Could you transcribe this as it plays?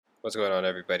What's going on,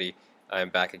 everybody? I'm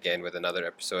back again with another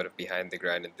episode of Behind the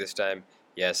Grind, and this time,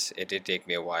 yes, it did take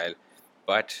me a while,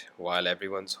 but while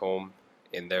everyone's home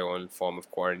in their own form of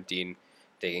quarantine,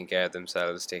 taking care of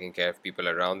themselves, taking care of people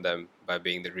around them by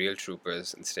being the real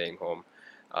troopers and staying home,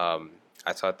 um,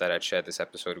 I thought that I'd share this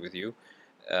episode with you.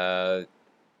 Uh,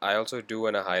 I also do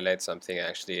want to highlight something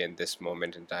actually in this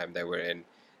moment in time that we're in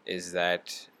is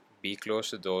that be close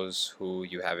to those who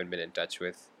you haven't been in touch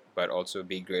with, but also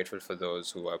be grateful for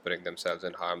those who are putting themselves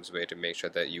in harm's way to make sure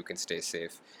that you can stay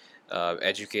safe.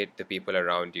 Educate the people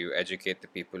around you, educate the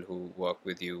people who work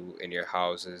with you in your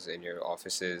houses, in your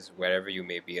offices, wherever you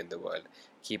may be in the world.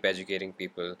 Keep educating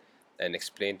people and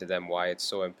explain to them why it's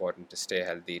so important to stay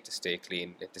healthy, to stay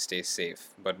clean, and to stay safe,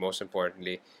 but most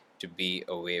importantly, to be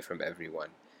away from everyone.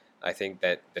 I think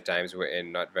that the times we're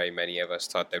in, not very many of us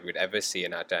thought that we'd ever see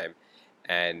in our time,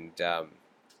 and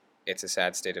it's a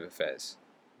sad state of affairs.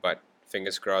 But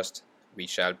fingers crossed, we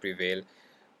shall prevail.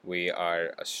 We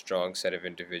are a strong set of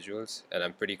individuals, and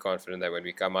I'm pretty confident that when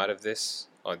we come out of this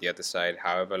on the other side,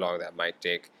 however long that might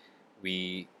take,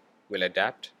 we will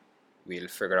adapt, we'll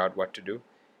figure out what to do,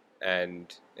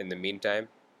 and in the meantime,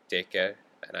 take care,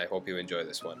 and I hope you enjoy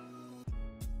this one.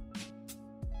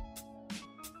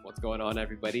 What's going on,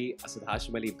 everybody? Asad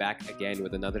Hashim Ali back again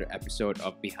with another episode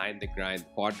of Behind the Grind,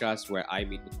 the podcast where I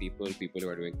meet with people who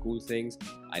are doing cool things.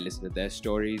 I listen to their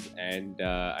stories and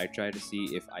I try to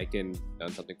see if I can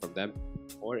learn something from them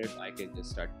or if I can just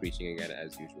start preaching again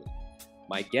as usual.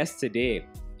 My guest today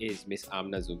is Miss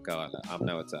Amna Zulkawala.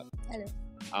 Amna, what's up? Hello.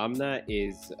 Amna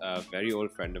is a very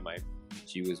old friend of mine.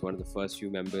 She was one of the first few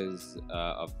members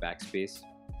of Backspace,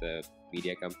 the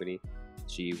media company.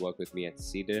 She worked with me at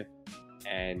Cedar,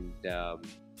 and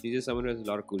she's just someone who has a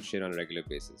lot of cool shit on a regular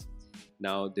basis.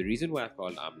 Now, the reason why I've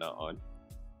called Amna on,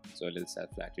 so a little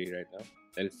self-flattery right now,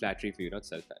 a little flattery for you, not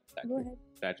self-flattery, Go ahead.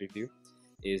 flattery for you,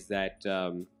 is that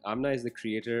Amna is the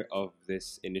creator of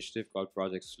this initiative called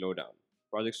Project Slowdown.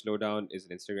 Project Slowdown is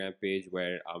an Instagram page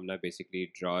where Amna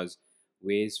basically draws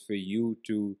ways for you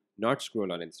to not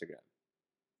scroll on Instagram.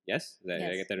 Yes? Did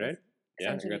I get that right? Yeah,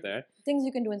 I Essentially. got that right. Things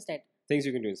you can do instead. Things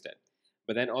you can do instead.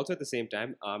 But then also at the same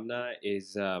time, Amna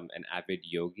is an avid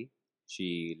yogi.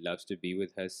 She loves to be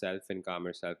with herself and calm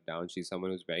herself down. She's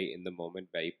someone who's very in the moment,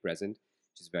 very present.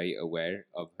 She's very aware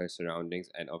of her surroundings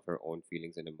and of her own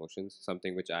feelings and emotions,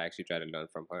 something which I actually try to learn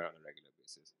from her on a regular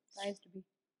basis. Tries to be.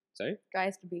 Sorry?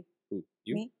 Tries to be. Who?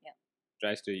 You? Me? Yeah.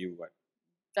 Tries to you what?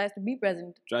 Tries to be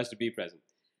present. Tries to be present.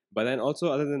 But then also,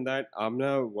 other than that,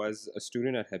 Amna was a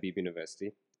student at Habib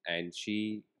University, and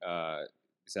she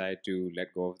decided to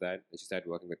let go of that, and she started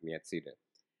working with me at Cedar.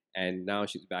 And now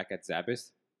she's back at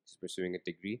Zabis. She's pursuing a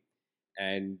degree,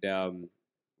 and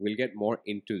we'll get more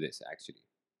into this actually.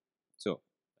 So, are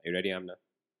you ready, Amna?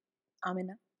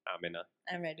 Amina. Amina,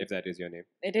 I'm ready. if that is your name.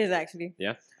 It is actually.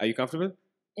 Yeah. Are you comfortable?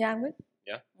 Yeah, I'm good.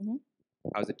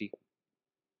 How's the tea?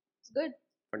 It's good.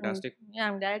 Fantastic. Yeah,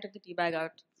 I'm glad I took the tea bag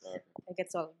out. Okay. It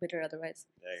gets all bitter otherwise.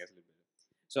 Yeah, I guess a little bit.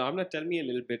 So, Amna, tell me a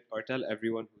little bit, or tell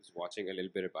everyone who's watching a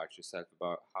little bit about yourself,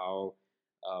 about how,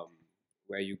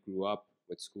 where you grew up,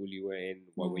 what school you were in,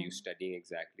 what were you studying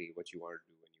exactly, what you wanted to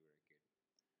do when you were a kid.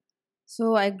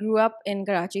 So I grew up in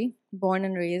Karachi, born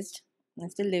and raised. I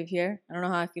still live here. I don't know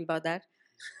how I feel about that.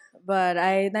 But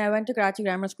then I went to Karachi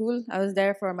Grammar School. I was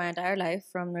there for my entire life,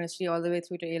 from nursery all the way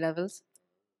through to A levels.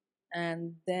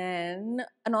 And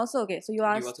also, okay, so you You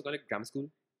asked. also call it grammar school?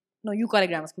 No, you call it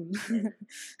grammar school.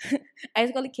 I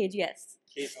just call it KGS.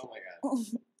 Oh my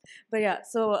god. But yeah,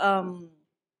 so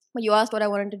but you asked what I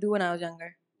wanted to do when I was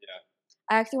younger. Yeah.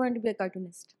 I actually wanted to be a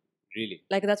cartoonist. Really?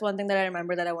 Like, that's one thing that I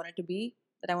remember that I wanted to be.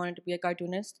 That I wanted to be a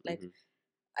cartoonist. Like, Mhm.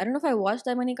 I don't know if I watched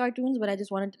that many cartoons, but I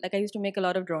just wanted I used to make a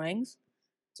lot of drawings.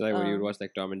 So like when you would Um, watch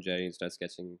like Tom and Jerry and start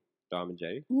sketching Tom and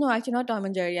Jerry? No, actually not Tom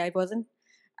and Jerry. I wasn't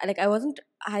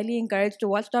highly encouraged to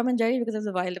watch Tom and Jerry because of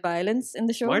the violence in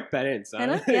the show. Smart parents, huh? Hai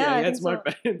na? Yeah, I think smart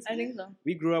so. parents. I think so.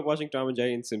 We grew up watching Tom and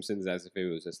Jerry and Simpsons as if it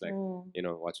was just like,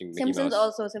 watching Mickey Simpsons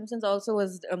Mouse. Simpsons also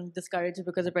was discouraged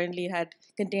because apparently it had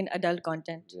contained adult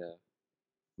content. Yeah.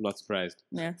 I'm not surprised.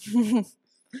 Yeah.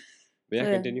 But yeah, So,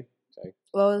 yeah. continue. Sorry.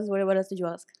 What else did you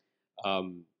ask?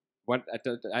 What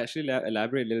actually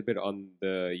elaborate a little bit on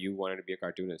the you wanted to be a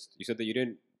cartoonist. You said that you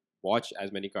didn't watch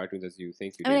as many cartoons as you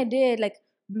think you I mean, I did. did like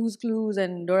Blue's Clues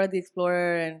and Dora the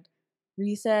Explorer and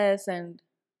Recess and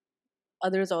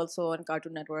others also on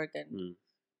Cartoon Network and Mm.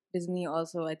 Disney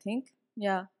also, I think.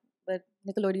 Yeah, but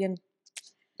Nickelodeon.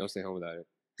 Don't stay home without it.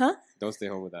 Huh? Don't stay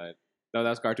home without it. No,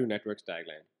 that's Cartoon Network's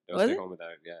tagline. Don't Was stay it? home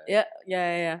without it. Yeah.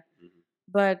 Yeah. Mhm.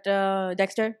 But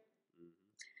Dexter,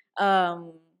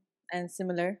 Mhm. and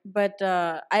similar. But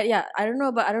I don't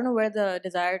know where the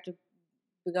desire to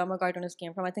become a cartoonist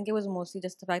came from. I think it was mostly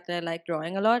just the fact that I like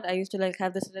drawing a lot. I used to like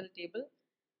have this little table,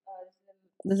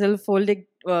 this little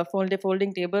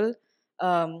folding table,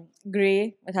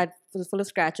 gray. It had full of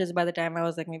scratches by the time I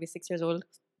was like maybe 6 years old.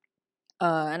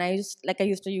 And I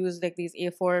used to use like these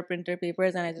A4 printer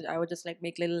papers, and I would just like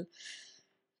make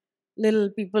little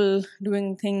people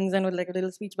doing things and with like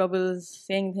little speech bubbles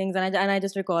saying things, and I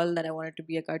just recall that I wanted to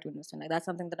be a cartoonist, and like that's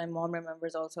something that my mom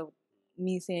remembers also,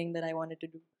 me saying that I wanted to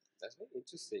do. That's very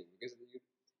interesting because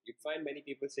you'd find many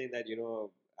people saying that,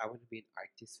 I want to be an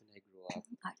artist when I grow up.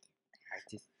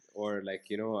 Artist. Or like,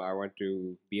 I want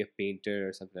to be a painter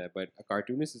or something like that. But a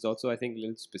cartoonist is also, I think, a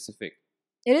little specific.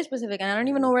 It is specific, and I don't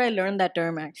even know where I learned that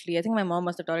term actually. I think my mom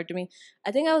must have taught it to me.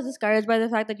 I think I was discouraged by the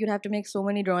fact that you'd have to make so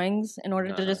many drawings in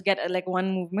order to just get like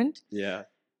one movement. Yeah.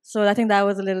 So I think that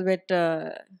was a little bit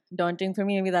daunting for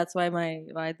me. Maybe that's why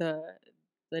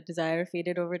the desire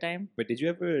faded over time. But did you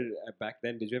ever back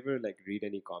then? Did you ever like read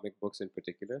any comic books in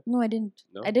particular? No, I didn't.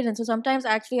 No? I didn't. So sometimes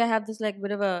actually I have this like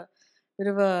bit of a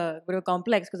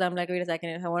complex, because I'm like, wait a second,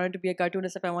 if I wanted to be a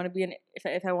cartoonist, if I want to be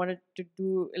if I wanted to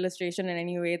do illustration in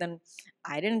any way, then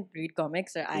I didn't read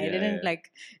comics, or I didn't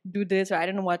like do this, or I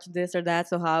didn't watch this or that.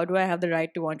 So how do I have the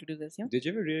right to want to do this? Yeah. Did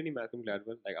you ever read any Malcolm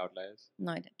Gladwell, like Outliers?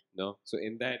 No, I didn't. No. So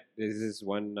in that, there's this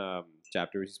one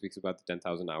chapter which speaks about the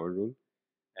 10,000 hour rule,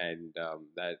 and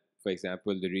that, for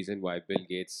example, the reason why Bill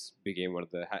Gates became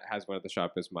has one of the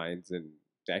sharpest minds in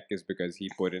tech is because he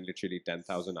put in literally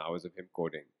 10,000 hours of him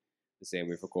coding. The same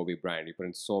way for Kobe Bryant, you put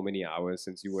in so many hours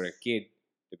since you were a kid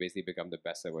to basically become the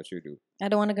best at what you do. I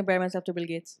don't want to compare myself to Bill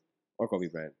Gates Or Kobe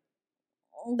Bryant.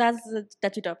 That's a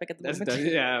touchy topic at the moment.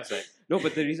 Yeah, that's right. No,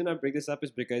 but the reason I bring this up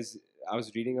is because I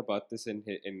was reading about this in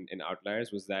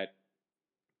Outliers, was that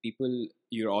people,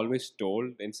 you're always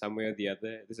told in some way or the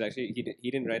other. This is actually,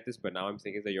 he didn't write this, but now I'm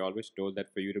thinking that you're always told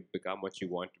that for you to become what you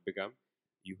want to become,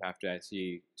 you have to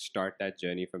actually start that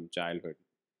journey from childhood.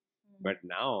 But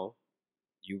now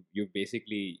you've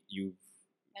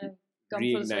kind of come full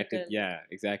reignited. circle. Yeah,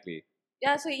 exactly.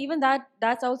 Yeah, so even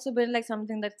that's also been like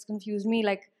something that's confused me,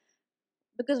 like,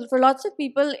 because for lots of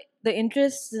people the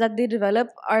interests that they develop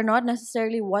are not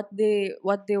necessarily what they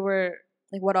were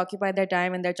like, what occupied their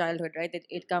time in their childhood, right?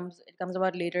 It comes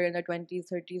about later in their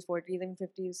 20s, 30s, 40s, and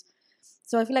 50s.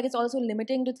 So I feel like it's also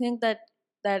limiting to think that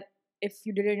if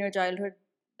you did it in your childhood,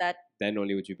 that Then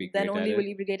only would you be then great only at will it.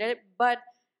 you be great at it. But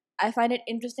I find it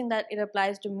interesting that it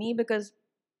applies to me, because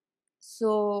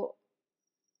so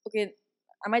okay,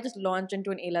 I might just launch into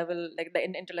an A level, like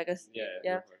into like a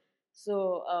Yeah.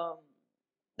 So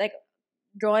like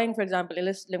drawing, for example,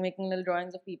 making little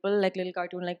drawings of people, like little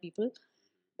cartoon like people.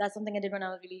 That's something I did when I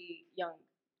was really young.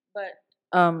 But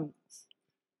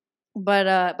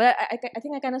I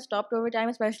think I kind of stopped over time,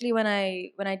 especially when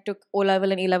I took O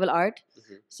level and A level art.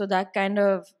 So that kind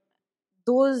of,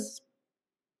 those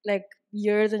like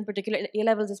years in particular, A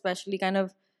levels especially, kind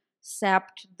of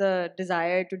sapped the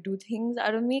desire to do things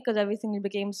out of me, because everything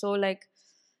became so like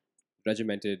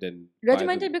Regimented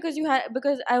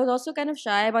because I was also kind of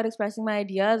shy about expressing my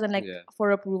ideas and like for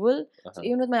approval. So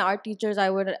even with my art teachers,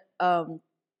 I'd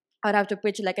have to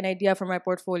pitch like an idea for my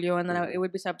portfolio, and then it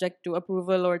would be subject to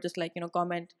approval or just like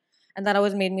comment, and that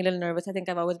always made me a little nervous. I think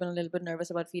I've always been a little bit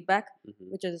nervous about feedback,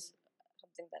 which is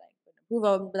something that I couldn't approve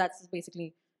of, but that's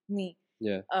basically me.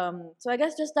 Yeah. So I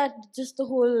guess just the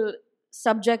whole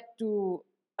subject to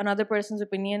another person's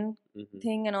opinion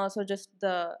thing, and also just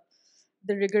the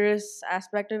rigorous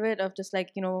aspect of it, of just like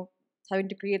having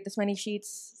to create this many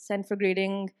sheets, sent for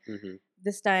grading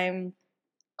this time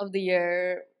of the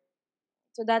year.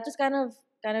 So that just kind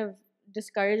of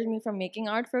discouraged me from making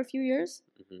art for a few years.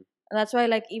 And that's why,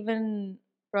 like, even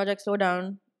Project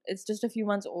Slowdown, it's just a few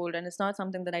months old, and it's not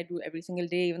something that I do every single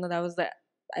day, even though that was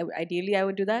ideally I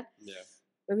would do that. Yeah.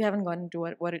 But we haven't gotten into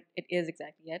what it is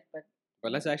exactly yet.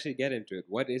 But let's actually get into it.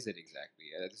 What is it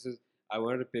exactly? I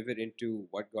wanted to pivot into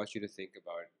what got you to think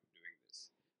about doing this.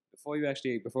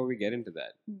 Before we get into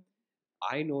that,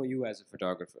 I know you as a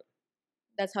photographer.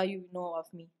 That's how you know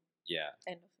of me. Yeah.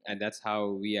 Kind of. And that's how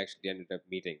we actually ended up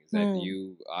meeting. Is that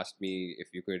you asked me if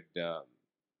you could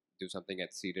do something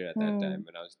at Cedar at that time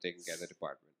when I was taking care of the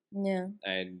department. Yeah.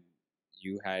 And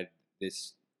you had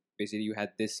this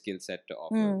skill set to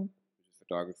offer, which is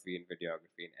photography and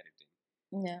videography and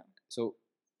editing. Yeah. So,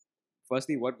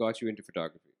 firstly, what got you into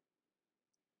photography?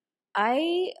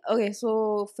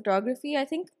 So photography, I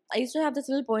think I used to have this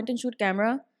little point and shoot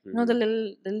camera. You know, the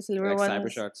little silver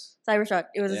ones. Cybershot.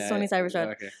 It was a Sony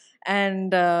Cybershot. Okay.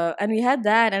 And we had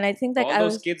that, and I think that all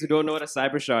those kids who don't know what a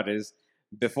Cybershot is,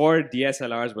 before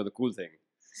DSLRs were the cool thing.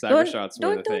 Cybershots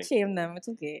were the thing. Don't shame them. It's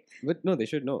okay. But no, they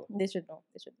should know. They should know.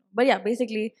 But yeah,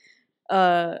 basically,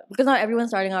 because not everyone's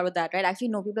starting out with that, right? Actually,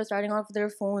 no, people are starting off with their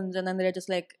phones, and then they're just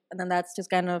like, and then that's just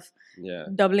kind of Yeah.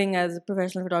 doubling as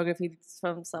professional photography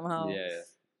from somehow. Yeah.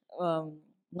 I'm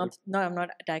not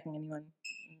attacking anyone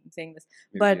saying this,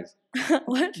 Maybe but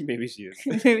what? Maybe she is.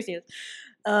 Maybe she is.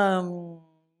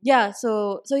 Yeah.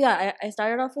 So yeah, I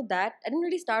started off with that. I didn't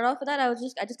really start off with that. I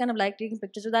just kind of like taking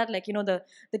pictures of that, like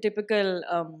the typical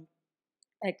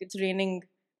like it's raining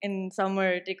in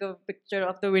summer. Take a picture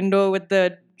of the window with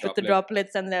the Droplet.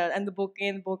 droplets and the bokeh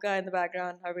and bokeh in the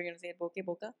background. How are we gonna say it? Bokeh,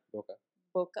 bokeh, Boca.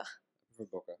 bokeh. For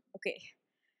Boca. Okay.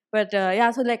 But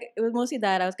yeah, so like it was mostly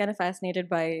that I was kind of fascinated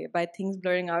by things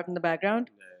blurring out in the background.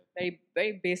 Yeah.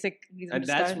 Very basic reason And to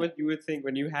that's start. what you would think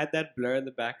when you had that blur in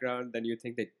the background. Then you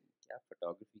think that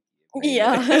photography.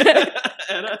 Yeah.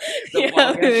 The Yeah,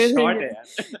 ball gets short,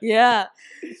 basically. yeah.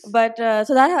 Yeah, but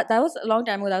so that was a long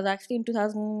time ago. That was actually in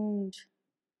 2000.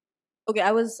 Okay,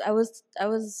 I was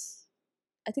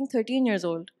I think 13 years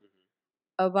old.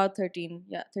 About 13,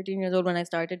 yeah, 13 years old when I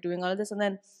started doing all of this, and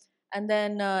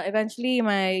then eventually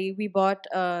we bought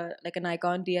like a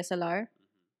Nikon DSLR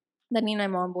that me and my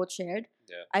mom both shared.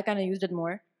 Yeah. I kind of used it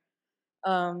more.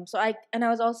 So I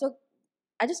was also,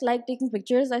 I just like taking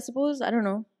pictures, I suppose. I don't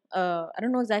know. I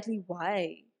don't know exactly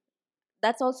why.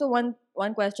 That's also one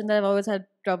question that I've always had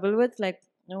trouble with. Like,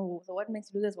 no, so what makes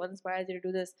you do this? What inspires you to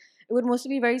do this? It would mostly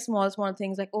be very small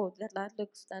things like, oh, that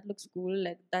looks cool.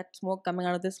 Like that smoke coming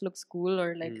out of this looks cool,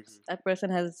 or like that person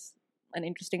has an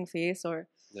interesting face, or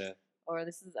Yeah. or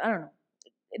this is, I don't know.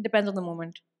 It depends on the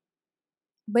moment.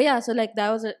 But yeah, so like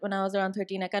that was it when I was around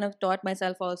 13. I kind of taught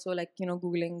myself also, like,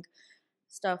 Googling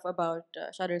stuff about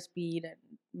shutter speed and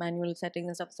manual settings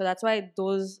and stuff. So that's why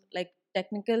those like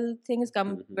technical things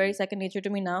come very second nature to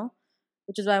me now,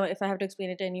 which is why if I have to explain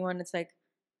it to anyone, it's like,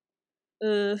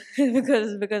 because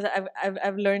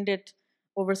I've learned it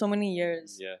over so many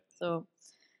years. Yeah. So,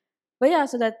 but yeah,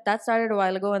 so that started a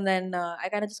while ago, and then I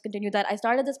kind of just continued that. I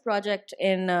started this project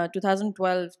in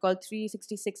 2012 called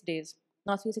 366 Days,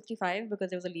 not 365 because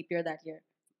there was a leap year that year.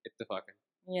 Ittifaqan.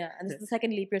 Yeah, and this is the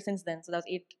second leap year since then. So that was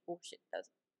 8. Oh shit, that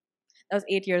was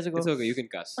 8 years ago. It's okay, you can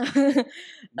cuss. This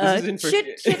isn't for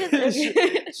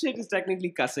shit is technically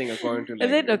cussing according to like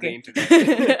is it? the Okay.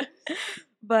 internet.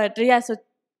 But yeah, so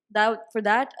that's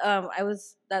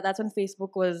when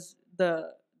Facebook was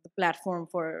the platform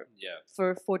for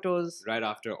photos. Right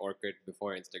after Orkut,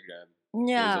 before Instagram.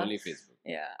 Yeah. It was only Facebook.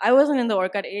 Yeah, I wasn't in the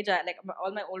Orkut age.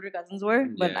 All my older cousins were,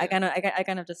 but Yeah, I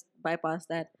kind of just bypassed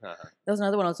that. Uh-huh. There was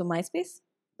another one also, MySpace.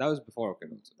 That was before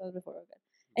Orkut also. That was before Orkut.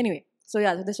 Anyway, so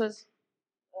yeah, so this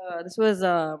was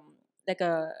like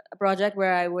a project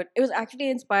where it was actually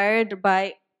inspired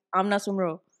by Amna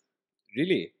Sumro.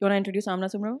 Really? You want to introduce Amna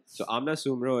Sumro? So Amna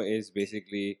Sumro is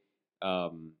basically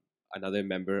another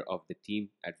member of the team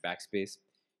at Backspace.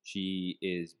 She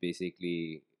is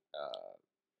basically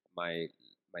my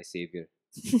savior.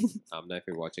 Amna, if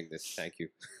you're watching this, thank you.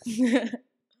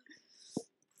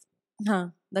 Huh?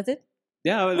 That's it?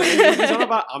 Yeah, well, it's not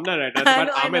about Amna right now. It's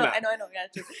about Amina. I know. Yeah,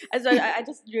 true. I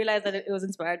just realized that it was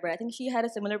inspired by. I think she had a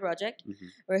similar project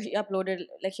where she uploaded,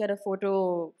 like, she had a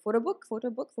photo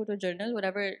journal,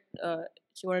 whatever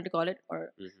she wanted to call it,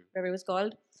 or whatever it was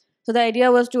called. So the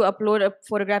idea was to upload a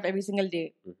photograph every single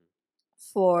day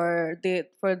for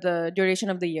the duration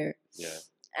of the year. Yeah.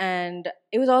 And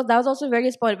that was also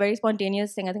very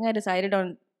spontaneous thing. I think I decided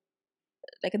on,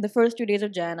 like, in the first 2 days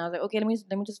of Jan, I was like, okay, let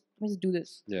me just do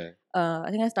this. Yeah. I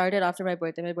think I started after my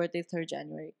birthday. My birthday is 3rd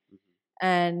January,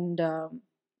 and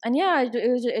yeah, it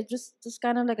was just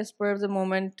kind of like a spur of the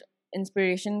moment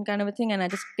inspiration kind of a thing, and I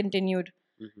just continued.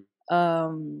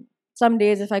 Some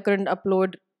days, if I couldn't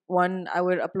upload one, I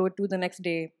would upload 2 the next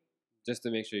day. Just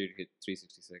to make sure you hit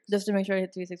 366. Just to make sure I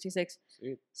hit 366.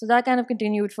 Sweet. So that kind of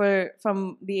continued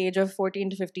from the age of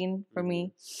 14 to 15 for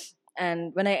me.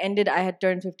 And when I ended, I had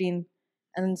turned 15.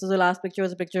 And so the last picture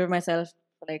was a picture of myself,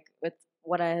 like, with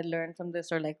what I had learned from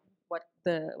this, or like what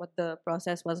the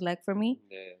process was like for me.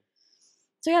 Yeah.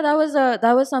 So yeah,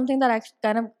 that was something that actually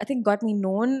kind of, I think, got me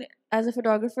known as a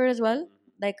photographer as well.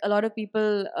 Like, a lot of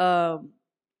people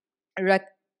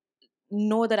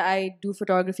know that I do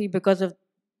photography because of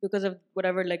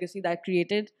whatever legacy that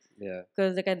created. Yeah.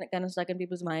 Because they kind of stuck in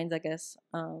people's minds, I guess.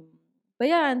 But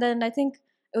yeah, and then I think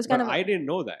it was kind of. I didn't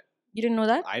know that. You didn't know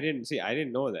that? I didn't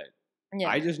know that. Yeah.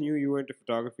 I just knew you were into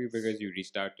photography because you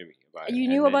reached out to me about it. You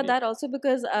knew about that also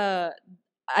because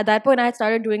at that point I had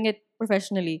started doing it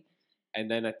professionally. And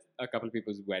then at a couple of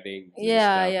people's weddings.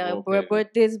 Yeah.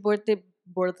 Birthdays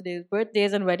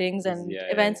and weddings and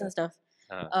events and stuff.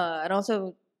 And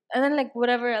also, and then, like,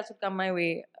 whatever else would come my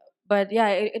way. But yeah,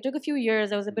 it took a few years.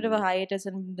 There was a bit of a hiatus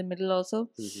in the middle also.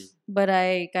 But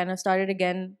I kind of started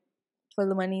again for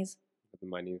the monies, For the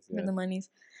monies, for yeah. the monies,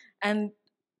 and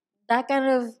that kind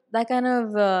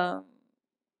of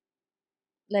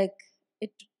like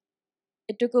it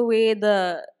it took away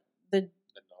the The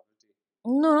novelty.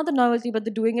 no, not the novelty, but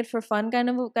the doing it for fun kind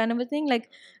of a thing. Like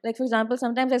for example,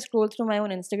 sometimes I scroll through my own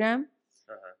Instagram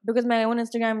Uh-huh. because my own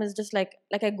Instagram is just like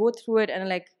I go through it and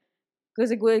like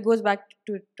because it goes back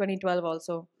to 2012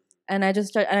 also, and I just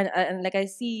start and like I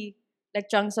see like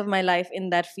chunks of my life in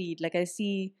that feed. Like I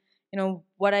see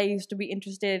what I used to be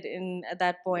interested in at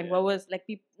that point. Yeah. What was like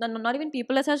people, not even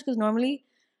people as such, because normally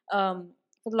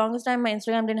for the longest time my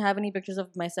Instagram didn't have any pictures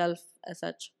of myself as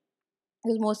such. It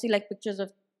was mostly like pictures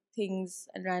of things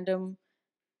and random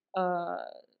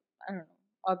I don't know,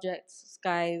 objects,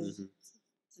 skies, Mhm.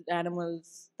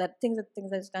 animals, that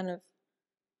just kind of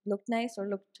looked nice or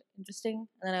looked interesting,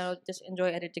 and then I would just enjoy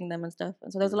editing them and stuff.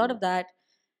 And so there was a lot Mhm. of that,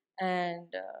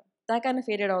 and that kind of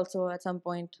faded also at some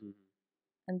point. Mhm.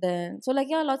 And then so like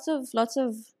yeah, lots of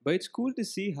But it's cool to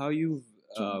see how you've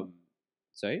ch-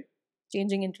 sorry,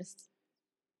 changing interests.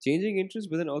 changing interest,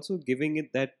 but then also giving it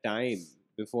that time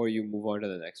before you move on to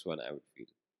the next one. I would feel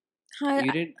I,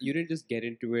 you didn't just get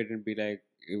into it and be like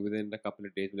within a couple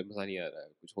of days, "मुझे मजा नहीं आ रहा है,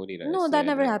 कुछ हो नहीं रहा है no, इससे," that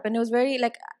and never then happened. It was very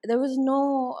like there was no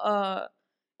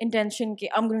intention. Ki,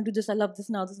 I'm going to do this. I love this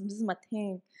now. This is my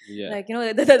thing. yeah, Like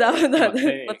that was my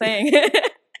my thing. thing.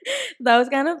 that was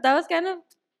kind of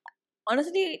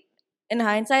honestly, in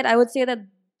hindsight, I would say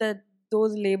that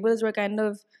those labels were kind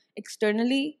of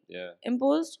externally yeah,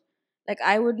 imposed. Like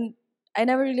I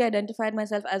never really identified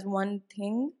myself as one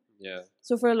thing. yeah,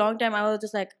 So for a long time, I was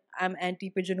just like, I'm anti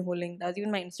pigeonholing. That was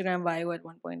even my Instagram bio at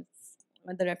one point.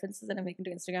 But the references that I'm making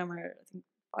to Instagram are, I think,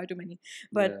 far too many.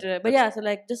 yeah. But yeah, so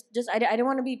like just I don't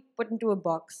want to be put into a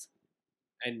box.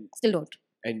 And Still don't.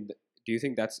 and do you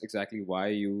think that's exactly why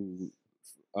you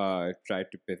tried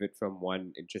to pivot from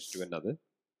one interest to another?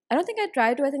 I don't think I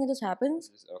try to. I think it just happens.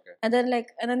 Okay. And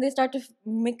then they start to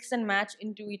mix and match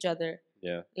into each other.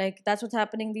 Yeah, Like that's what's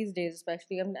happening these days,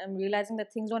 especially. I'm realizing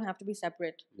that things don't have to be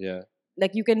separate. yeah,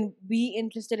 Like you can be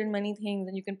interested in many things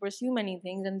and you can pursue many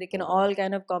things, and they can Uh-huh. all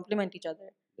kind of complement each other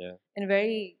yeah. in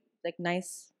very like nice,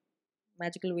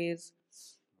 magical ways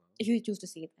if you choose to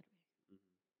see it that way.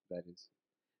 That is.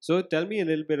 So tell me a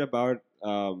little bit about.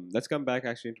 Let's come back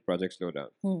actually into Project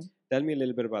Slowdown. Hmm. Tell me a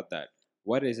little bit about that.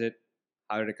 What is it?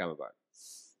 How did it come about?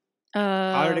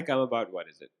 How did Uh, it come about?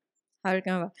 What is it? how it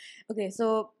come about? Okay, so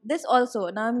this also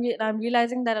now I'm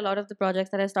realizing that a lot of the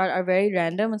projects that I start are very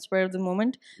random and spur of the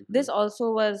moment. This also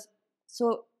was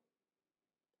so.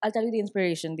 I'll tell you the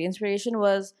inspiration. The inspiration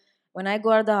was when I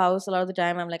go out of the house. A lot of the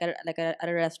time, I'm like at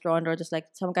a restaurant or just like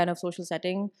some kind of social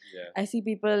setting. Yeah. I see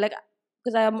people like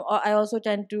because I also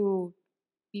tend to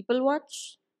people watch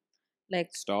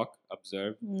like Stalk,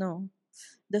 observe, no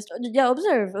just yeah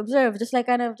observe just like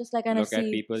kind of look at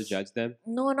see people, judge them.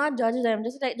 no not judge them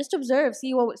just observe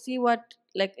see what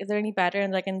like is there any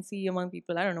patterns I can see among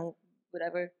people. I don't know,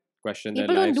 whatever. Question their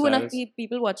People don't do enough lifestyles.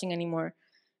 people watching anymore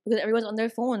because everyone's on their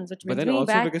phones, which But brings then me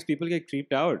also back. because people get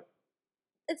creeped out.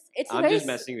 It's I'm very just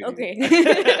messing with okay.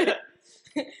 you.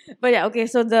 But yeah, okay,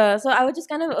 so I would just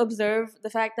kind of observe the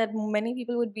fact that many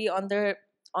people would be on their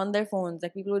phones.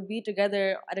 Like people would be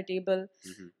together at a table,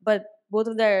 Mhm. but both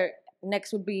of their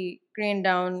necks would be craned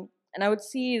down, and I would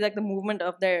see like the movement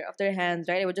of their hands,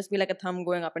 right? It would just be like a thumb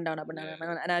going up and down, up and down, Yeah. up and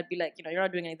down, and I'd be like, you're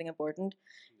not doing anything important.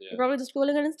 Yeah. You're probably just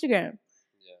scrolling on Instagram.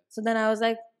 Yeah. So then I was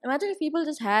like, imagine if people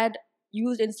just had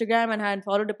used Instagram and had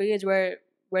followed a page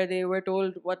where they were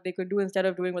told what they could do instead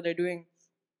of doing what they're doing.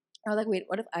 I was like, wait,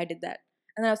 what if I did that?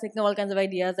 And then I was thinking of all kinds of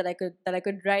ideas that I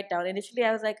could write down. Initially,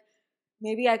 I was like,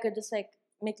 maybe I could just like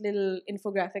make little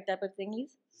infographic type of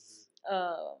thingies.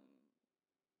 Um,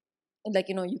 like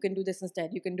you can do this instead.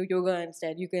 You can do yoga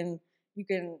instead. You can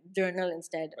journal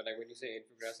instead. But like when you say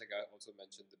infographics, like I also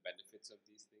mentioned the benefits of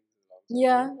these things alongside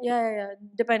Yeah, it. yeah.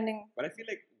 Depending. But I feel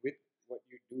like with what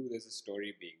you do, there's a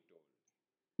story being told.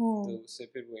 Hmm. तो उससे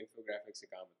फिर वो infographics से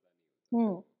काम उतना नहीं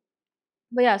होता. Hmm.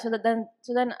 But yeah, so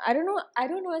then I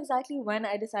don't know exactly when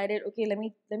I decided, okay, let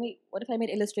me what if I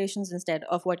made illustrations instead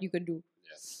of what you could do.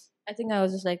 Yeah. I think I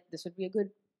was just like, this would be a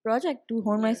good project to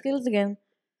hone my Yeah. skills again.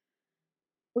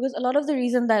 Because a lot of the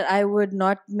reason that I would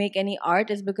not make any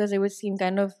art is because it would seem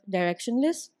kind of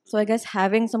directionless. So I guess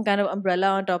having some kind of umbrella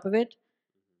on top of it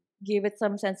gave it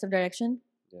some sense of direction.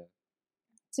 Yeah.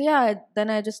 So yeah, then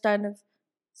I just kind of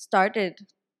started,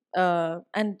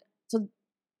 and so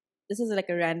this is like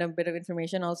a random bit of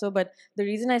information also, but the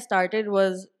reason I started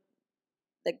was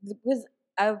like because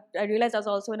I realized I was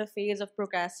also in a phase of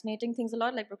procrastinating things a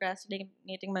lot, like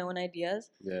procrastinating my own ideas.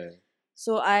 Yeah.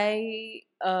 So I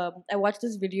watched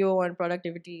this video on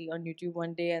productivity on YouTube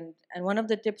one day, and one of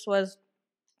the tips was,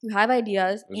 you have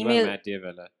ideas, It was email. about Matt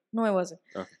Diavella. No, I wasn't.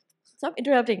 Okay. Stop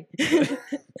interrupting.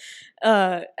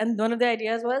 And one of the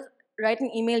ideas was write an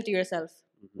email to yourself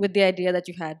with the idea that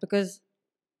you had, because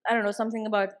I don't know, something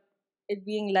about it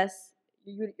being less,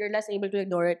 you're less able to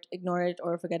ignore it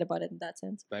or forget about it in that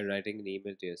sense. By writing an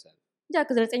email to yourself, Yeah,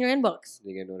 because it's in your inbox.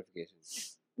 you get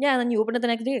notifications. Yeah, and then you open it the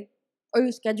next day, or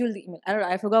you schedule the email. I don't know.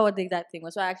 I forgot what the exact thing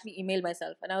was, so I actually emailed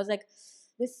myself, and I was like,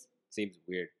 this. Seems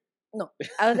weird. No,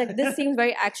 I was like, this seems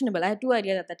very actionable. I had two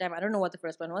ideas at that time. I don't know what the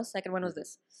first one was. Second one was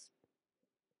this.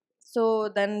 So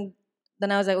then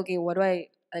I was like, okay, what do I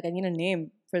like? I need a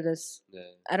name for this. Yeah.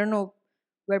 I don't know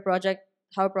how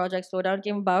Project Slowdown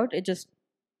came about. It just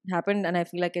happened, and I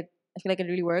feel like it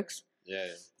really works Yeah.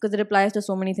 because it applies to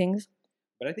so many things.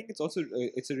 But I think it's also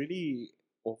it's a really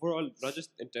overall, not just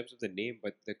in terms of the name,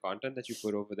 but the content that you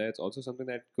put over there. It's also something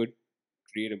that could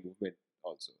create a movement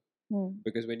also.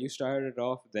 Because when you started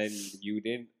off, then you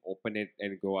didn't open it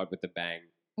and go out with a bang.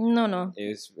 No. It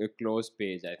was a closed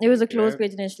page. I think It was a closed right?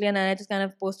 page initially, and I just kind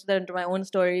of posted that into my own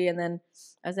story, and then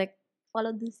I was like,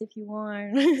 follow this if you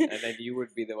want. And then you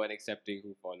would be the one accepting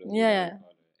who follows. who Yeah.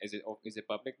 doesn't follow. Is it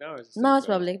public now? Or is it still Now it's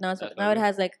closed? public. Now That's now it public?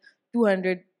 has like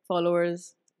 200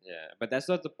 followers. Yeah, but that's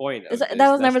not the point. of That this. was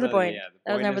That's never the not- point. Yeah, the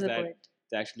That was point never is the that point.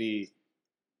 to actually,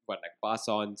 pass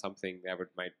on something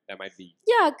that might be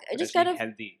Yeah, just kind potentially of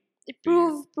healthy.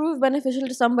 prove beneficial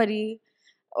to somebody,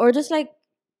 or just like,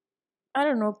 I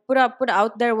don't know, put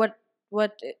out there what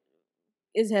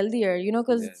is healthier,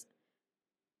 because Yeah.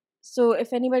 so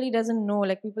if anybody doesn't know,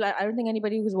 like people, I don't think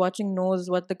anybody who's watching knows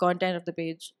what the content of the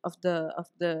page of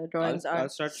the drawings are. I'll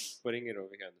start putting it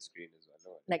over here on the screen as well.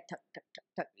 No, Like tuck tuck tuck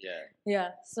tuck. yeah. Yeah.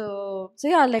 So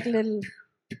yeah, like little.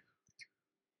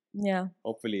 Yeah,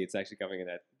 Hopefully, it's actually coming in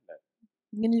that.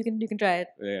 you can try it.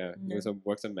 Yeah, Yeah.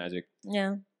 work some magic.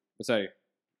 Yeah. Oh, sorry,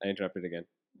 I interrupted again.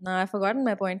 No, I've forgotten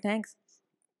my point. Thanks.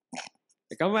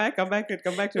 Come back to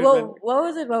it. Whoa, Man. what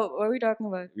was it? What were we talking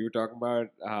about? We were talking about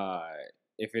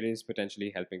if it is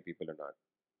potentially helping people or not.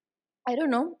 I don't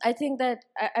know. I think that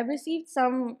I've received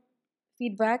some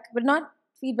feedback, but not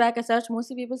feedback as such.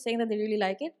 Mostly people saying that they really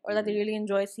like it or that they really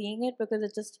enjoy seeing it, because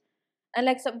it's just, and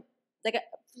like some, like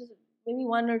maybe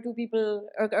one or two people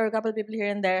or a couple of people here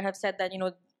and there have said that,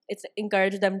 it's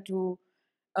encouraged them to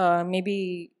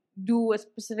maybe do a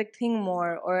specific thing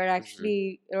more, or it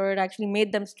actually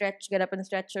made them get up and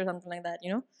stretch or something like that,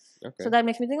 Okay. So that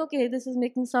makes me think, okay, this is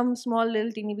making some small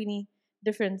little teeny weeny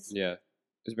difference. Yeah,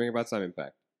 it's bringing about some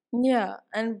impact. Yeah,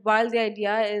 and while the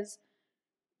idea is,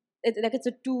 it's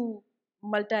a two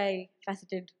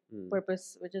multifaceted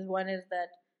purpose, which is one is that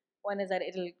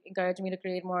it'll encourage me to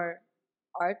create more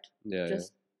art, Yeah,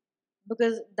 just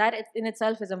because that in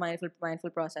itself is a mindful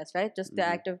process, right? Just the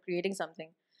act of creating something,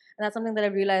 and that's something that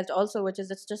I've realized also, which is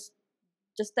it's just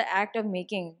the act of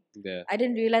making. yeah. I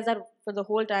didn't realize that for the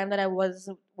whole time that I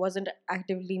wasn't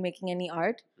actively making any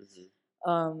art.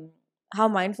 How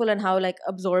mindful and how like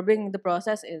absorbing the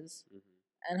process is,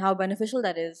 and how beneficial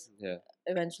that is. Yeah.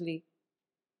 Eventually,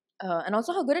 and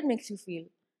also how good it makes you feel.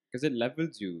 Because it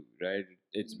levels you, right?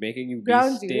 It's making you be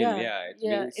Grounds still.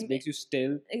 you, It makes you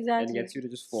still Exactly. and gets you to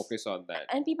just focus on that.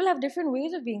 And people have different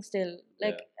ways of being still,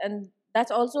 and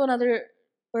that's also another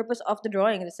purpose of the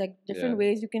drawing. It's like different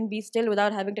ways you can be still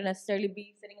without having to necessarily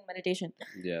be sitting in meditation.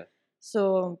 Yeah.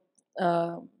 So,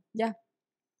 yeah.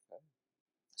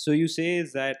 So you say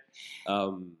is that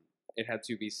it helps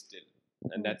you be still,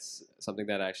 and that's something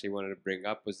that I actually wanted to bring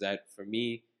up. Was that for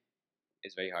me,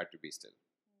 it's very hard to be still,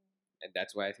 and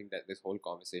that's why I think that this whole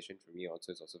conversation for me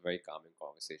also is also a very calming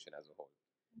conversation as a whole.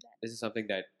 This is something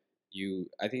that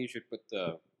I think you should put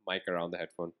the mic around the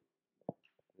headphone.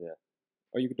 Yeah.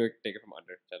 Or you could take it from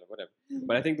under, whatever.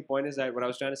 But I think the point is that what I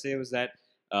was trying to say was that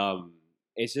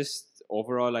it's just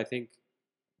overall, I think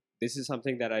this is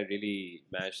something that I really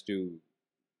managed to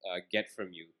get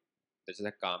from you. There's just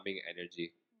a calming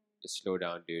energy. Just slow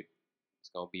down, dude. It's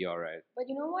gonna be all right. But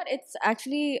you know what? It's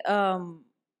actually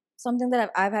something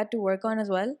that I've had to work on as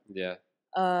well. Yeah.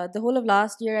 The whole of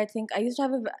last year, I think I used to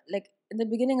have in the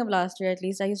beginning of last year at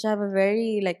least, I used to have a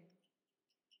very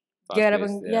get up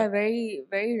and very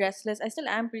very restless. I still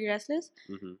am pretty restless,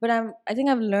 but I think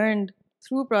I've learned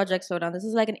through Project Slowdown. This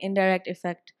is like an indirect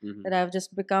effect that I've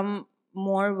just become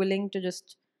more willing to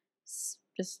just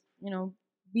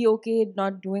be okay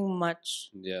not doing much.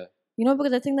 Yeah.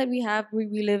 Because I think that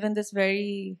we live in this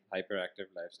very hyperactive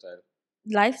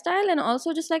lifestyle, and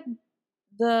also just like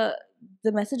the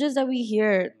messages that we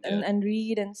hear and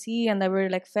read and see, and that we're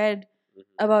like fed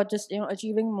about just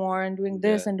achieving more and doing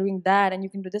this and doing that, and you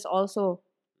can do this also.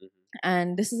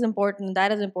 and this is important,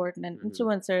 that is important, and Mhm.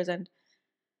 influencers, and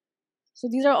so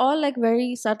these are all like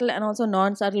very subtle and also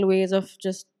non-subtle ways of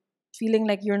just feeling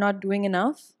like you're not doing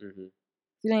enough, Mhm.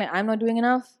 feeling like I'm not doing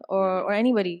enough, or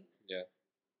anybody. Yeah.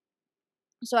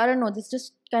 So I don't know, this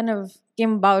just kind of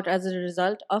came about as a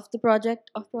result of the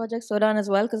Project Sodan as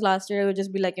well, because last year it would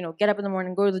just be like, get up in the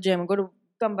morning, go to the gym,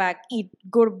 come back, eat,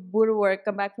 go to work,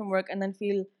 come back from work, and then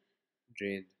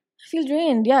Drained. feel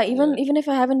drained. Yeah, Yeah. even if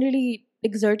I haven't really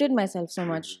exerted myself so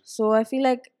much. Mhm. So I feel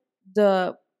like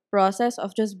the process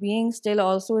of just being still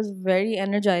also is very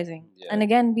energizing. Yeah. And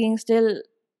again, being still,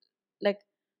 like,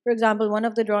 for example, some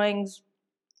of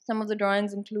the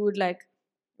drawings include like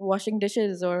washing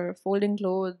dishes or folding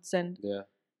clothes, and Yeah.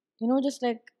 just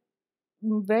like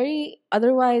very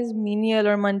otherwise menial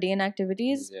or mundane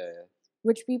activities, Yeah.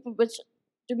 which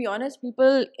to be honest,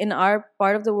 people in our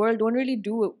part of the world don't really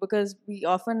do, because we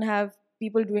often have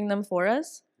people doing them for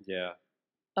us, Yeah.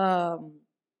 um,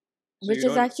 So which you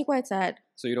is don't. actually quite sad.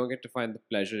 So you don't get to find the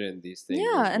pleasure in these things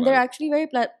Yeah, as and they're well. actually very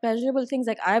pleasurable things.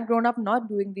 Like, I've grown up not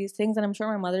doing these things, and I'm sure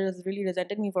my mother has really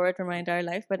resented me for it for my entire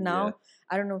life. But now,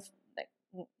 I don't know if, like,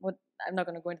 what, I'm not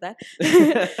going to go into that.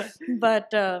 But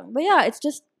yeah, it's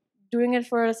just doing it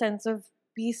for a sense of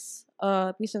peace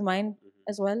of mind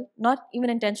as well. Not even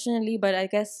intentionally, but I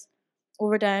guess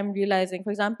over time realizing, for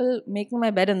example, making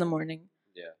my bed in the morning.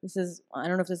 Yeah. This is, I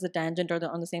don't know if this is a tangent or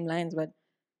on the same lines, but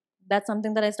that's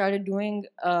something that I started doing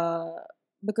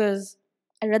because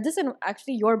I read this in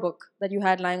actually your book that you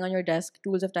had lying on your desk,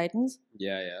 Tools of Titans.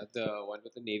 Yeah. The one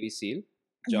with the Navy SEAL,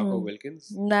 Jocko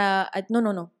Wilkins.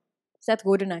 No. Seth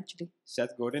Godin, actually.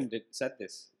 Seth Godin said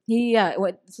this.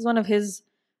 This is one of his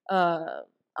uh,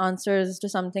 answers to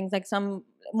some things, like some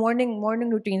morning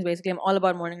routines. Basically, I'm all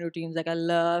about morning routines. Like, I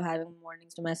love having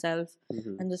mornings to myself,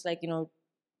 and just like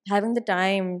having the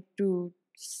time to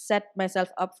set myself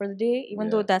up for the day, even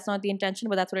though that's not the intention,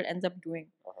 but that's what it ends up doing.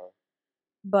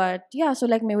 But yeah, so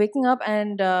like me waking up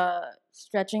and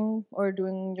stretching or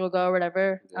doing yoga or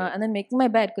whatever, and then making my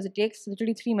bed, because it takes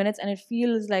literally 3 minutes, and it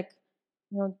feels like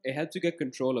It helps you get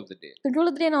control of the day. control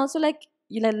of the day, and also like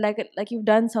like you've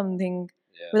done something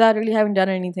Yeah. without really having done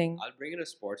anything. I'll bring in a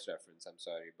sports reference. I'm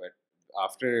sorry, but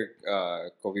after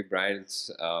Kobe Bryant's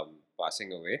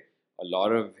passing away, a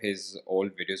lot of his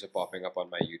old videos are popping up on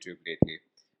my YouTube lately.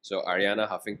 So Ariana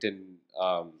Huffington,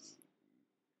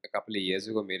 a couple of years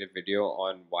ago, made a video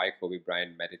on why Kobe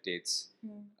Bryant meditates,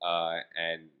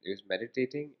 and it was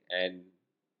meditating and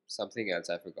something else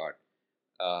I forgot.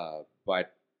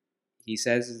 But he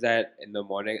says that in the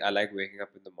morning, I like waking up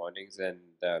in the mornings and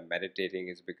meditating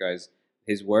is because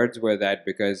his words were that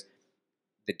because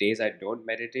the days I don't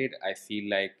meditate, I feel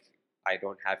like I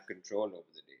don't have control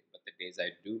over the day. But the days I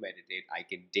do meditate, I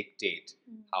can dictate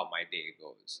how my day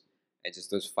goes. And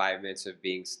just those 5 minutes of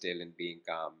being still and being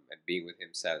calm and being with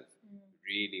himself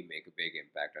really make a big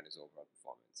impact on his overall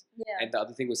performance. Yeah. And the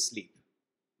other thing was sleep.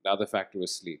 The other factor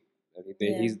was sleep. I think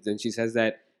Yeah. then she says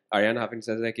that Ariana Huffington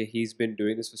says like he's been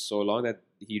doing this for so long that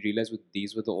he realized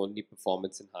these were the only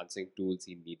performance enhancing tools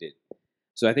he needed.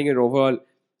 So I think overall,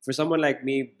 for someone like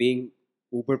me, being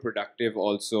uber productive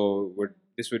also would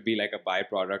be like a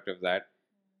byproduct of that.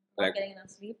 Not Like getting enough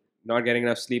sleep. not getting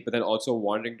enough sleep, but then also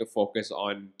wanting to focus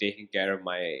on taking care of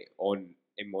my own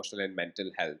emotional and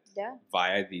mental health Yeah.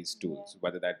 via these tools,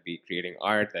 whether that be creating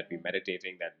art, that be Yeah.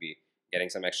 meditating, that be getting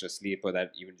some extra sleep, or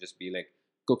that even just be like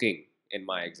cooking, in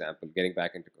my example, getting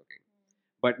back into cooking.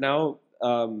 But now,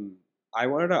 I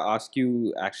wanted to ask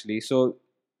you actually, so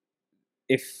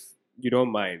if you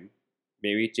don't mind,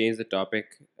 maybe change the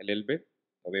topic a little bit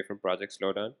away from Project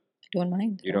Slowdown. I don't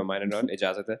mind. You don't mind at all?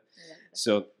 Ijazat hai?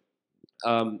 So,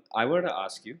 I wanted to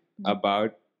ask you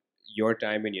about your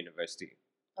time in university.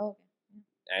 Okay.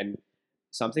 And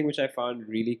something which I found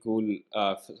really cool,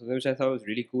 something which I thought was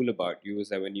really cool about you was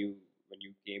that when you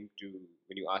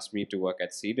asked me to work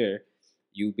at Cedar,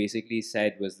 you basically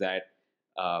said was that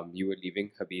you were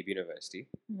leaving Habib University,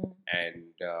 and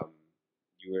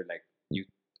you were like you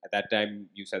at that time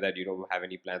you said that you don't have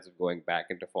any plans of going back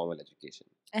into formal education.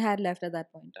 I had left at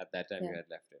that point. At that time, you Yeah. had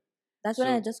left it. That's when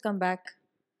I had just come back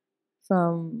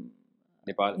from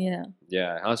Nepal. Yeah.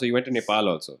 Yeah. So you went to Nepal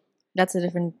also. That's a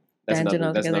different tangent That's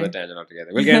altogether. another tangent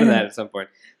altogether. We'll get into that at some point.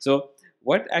 So,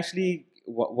 what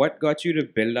got you to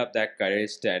build up that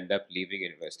courage to end up leaving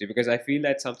university? Because I feel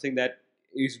that's something that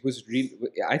was really,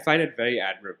 I find it very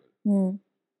admirable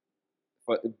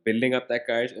for building up that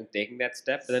courage and taking that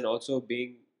step, but then also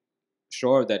being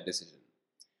sure of that decision.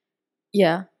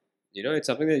 Yeah. You know, it's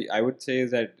something that I would say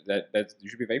is that you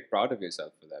should be very proud of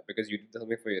yourself for that because you did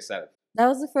something for yourself.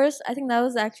 I think that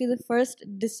was actually the first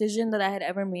decision that I had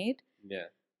ever made. Yeah.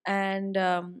 And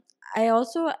I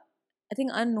also, I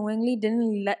think unknowingly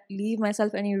didn't leave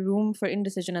myself any room for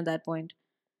indecision at that point.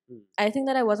 I think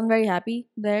that I wasn't very happy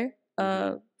there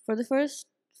for the first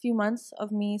few months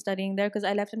of me studying there, because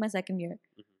I left in my second year.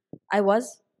 I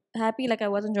was happy, like I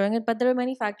was enjoying it, but there were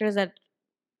many factors that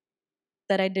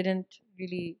didn't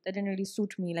really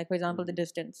suit me. Like, for example, the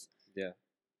distance. Yeah.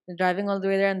 The driving all the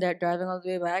way there and driving all the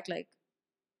way back, like,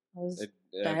 it was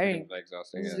tiring.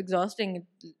 Exhausting. It was exhausting.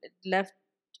 It left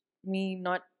me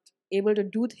not able to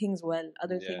do things well,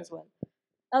 things well.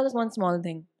 That was one small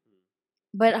thing.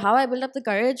 But how I built up the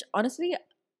courage, honestly,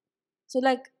 so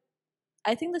like,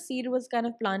 I think the seed was kind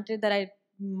of planted that this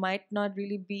might not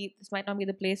be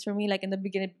the place for me. Like in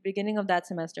the beginning of that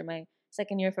semester, my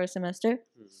second year, first semester,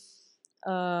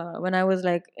 when I was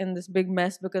like in this big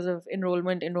mess because of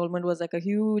enrollment. Enrollment was like a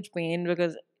huge pain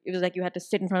because it was like you had to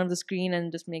sit in front of the screen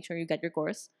and just make sure you get your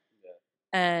course.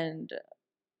 And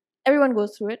everyone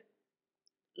goes through it.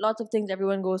 Lots of things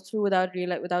everyone goes through without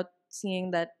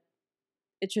seeing that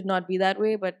it should not be that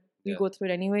way, but we go through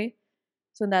it anyway.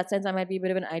 So in that sense, I might be a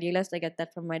bit of an idealist. I get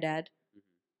that from my dad.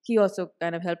 He also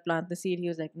kind of helped plant the seed. He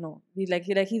was like, no, he's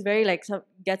very like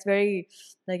gets very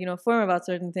like firm about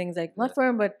certain things. Like not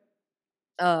firm, but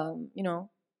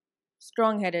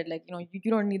strong-headed. Like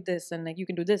you don't need this, and like you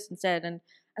can do this instead. And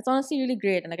that's honestly really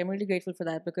great. And like I'm really grateful for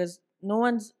that, because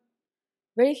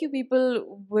very few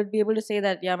people would be able to say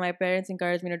that, yeah, my parents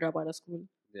encouraged me to drop out of school.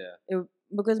 Yeah.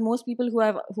 Because most people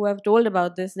who have told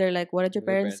about this, they're like, what did your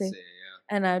parents say?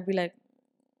 Yeah. And I'd be like,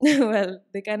 well,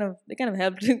 they kind of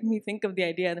helped me think of the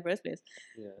idea in the first place.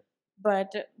 Yeah.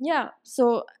 But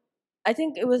so I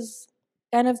think it was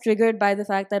kind of triggered by the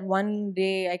fact that one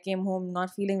day I came home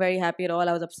not feeling very happy at all.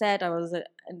 I was upset.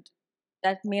 And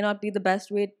that may not be the best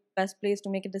place to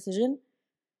make a decision.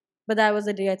 But that was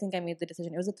the day I think I made the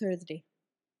decision. It was a Thursday.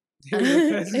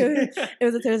 It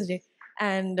was a Thursday.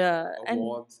 And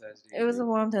warm Thursday. It was a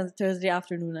warm Thursday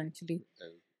afternoon, actually.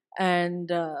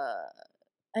 And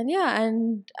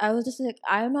I was just like,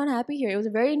 I'm not happy here. It was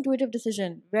a very intuitive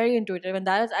decision, very intuitive, and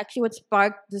that is actually what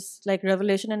sparked this like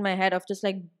revelation in my head of just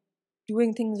like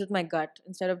doing things with my gut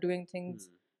instead of doing things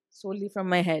solely from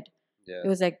my head. Yeah. It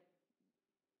was like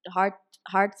heart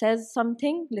says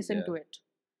something, listen to it.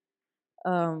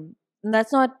 And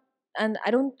that's not, and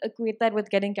I don't equate that with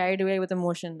getting carried away with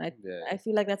emotion. I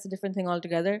feel like that's a different thing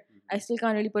altogether. I still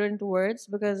can't really put it into words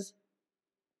because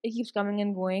it keeps coming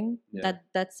and going.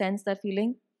 That sense, that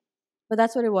feeling, but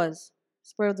that's what it was.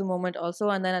 Spur of the moment, also.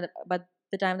 And then, but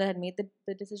the time that I had made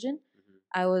the decision,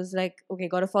 I was like, okay,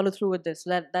 got to follow through with this. So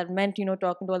that meant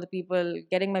talking to all the people,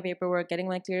 getting my paperwork, getting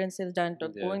my clearances done,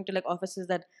 going to like offices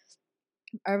that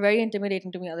are very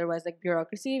intimidating to me otherwise, like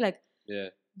bureaucracy, like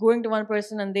going to one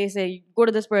person and they say go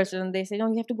to this person and they say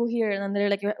no, you have to go here, and then they're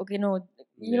like, okay, no,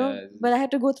 but I had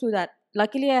to go through that.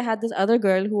 Luckily I had this other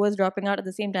girl who was dropping out at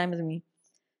the same time as me,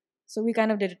 so we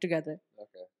kind of did it together.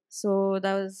 Okay. So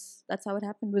that's how it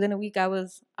happened. Within a week I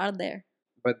was out there.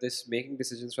 But this making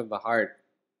decisions from the heart,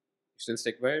 you still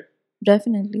stick by it?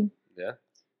 Definitely.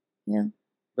 Yeah.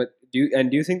 But do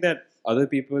you think that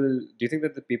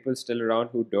the people still around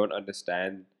who don't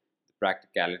understand the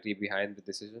practicality behind the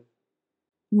decision?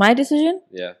 My decision?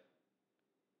 Yeah.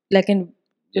 Like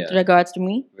with regards to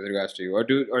me? With regards to you. Or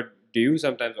do you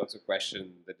sometimes also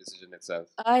question the decision itself?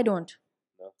 I don't.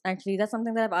 No? Actually, that's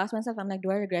something that I've asked myself. I'm like,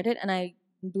 do I regret it? And I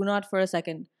do not for a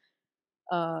second.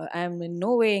 I'm in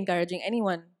no way encouraging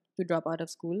anyone to drop out of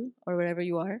school or wherever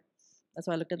you are. That's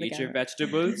why I looked at the camera. Eat your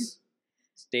vegetables.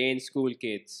 Stay in school,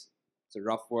 kids. It's a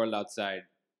rough world outside.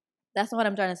 That's not what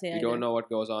I'm trying to say. You don't know what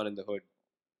goes on in the hood.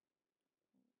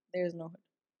 There is no hood.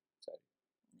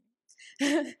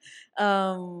 Sorry.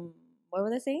 What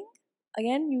was I saying?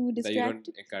 Again, you distract. That you don't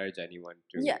encourage anyone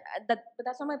to. Yeah, but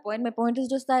that's not my point. My point is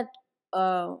just that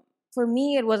for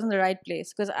me, it wasn't the right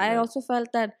place, because I also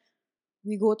felt that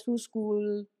we go through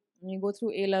school, we go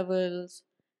through A levels,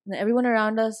 and everyone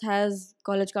around us has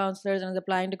college counselors and is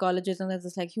applying to colleges, and there's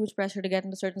this like huge pressure to get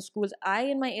into certain schools.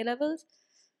 In my A levels,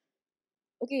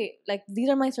 okay, like these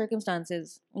are my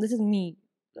circumstances. This is me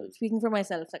speaking for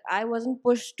myself. Like I wasn't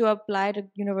pushed to apply to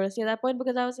university at that point,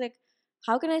 because I was like,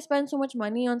 how can I spend so much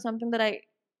money on something that I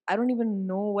don't even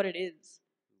know what it is?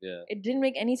 Yeah. It didn't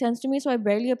make any sense to me, so I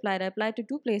barely applied. I applied to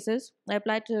 2 places. I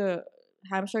applied to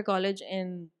Hampshire College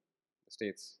in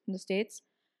the States.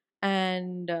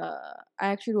 And I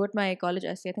actually wrote my college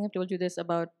essay. I think I've told you this,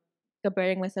 about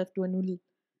comparing myself to a noodle.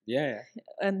 Yeah.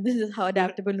 And this is how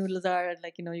adaptable noodles are. And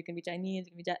like, you can be Chinese,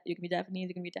 you can be Japanese,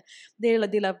 you can be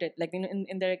they loved it. Like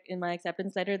in my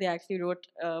acceptance letter, they actually wrote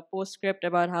a postscript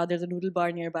about how there's a noodle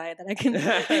bar nearby that I can.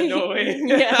 No way.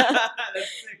 Yeah.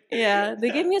 Yeah.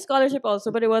 They gave me a scholarship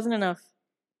also, but it wasn't enough.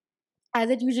 as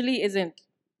it usually isn't.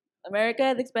 America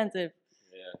is expensive.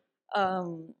 Yeah.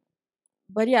 Um,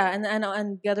 but yeah,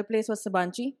 and the other place was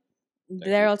Sabanchi.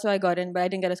 There Okay. also I got in, but I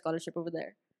didn't get a scholarship over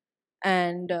there.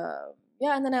 And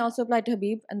yeah, and then I also applied to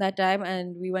Habib at that time,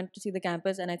 and we went to see the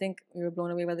campus, and I think we were blown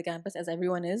away by the campus, as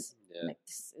everyone is. Yeah. Like,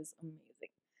 this is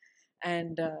amazing.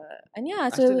 And yeah, I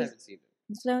so it still was. haven't seen it.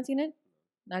 You still haven't seen it?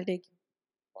 I'll take you.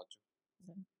 Watch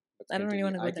it. But I don't really continue.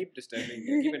 want to go I there. keep disturbing.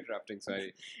 I keep interrupting.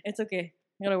 Sorry. It's okay.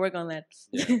 I gotta work on that.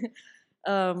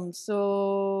 Yeah.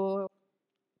 So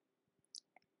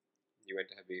You went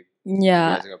to Habib. yeah,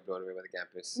 You guys got blown away by the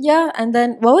campus. yeah, and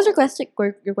then what was your question?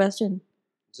 Your question?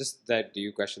 Just that, do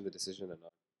you question the decision or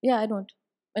not? Yeah, I don't.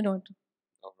 I don't.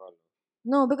 Overall,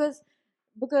 No,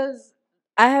 because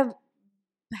I have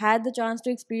had the chance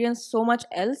to experience so much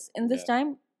else in this Yeah.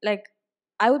 time. Like,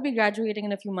 I would be graduating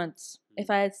in a few months if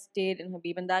Mhm. I had stayed in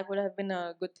Habib, and that would have been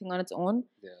a good thing on its own.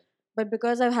 Yeah. But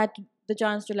because I've had the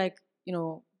chance to, like,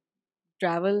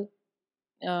 travel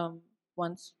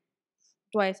once,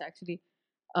 twice actually,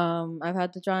 I've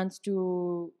had the chance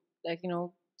to, like,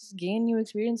 just gain new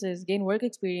experiences, gain work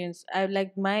experience. I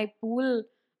like my pool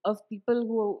of people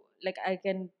who, like, I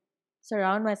can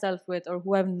surround myself with, or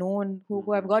who I've known,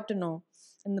 who I've Mhm. got to know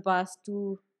in the past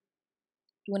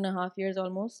 2.5 years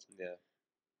almost, Yeah.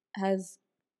 has,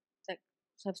 like,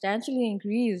 substantially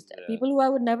increased. Yeah. People who I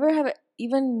would never have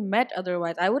even met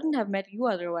otherwise. I wouldn't have met you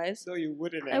otherwise. No, you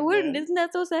wouldn't. I wouldn't. Isn't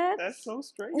that so sad? That's so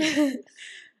strange.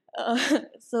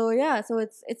 So yeah, so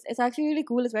it's actually really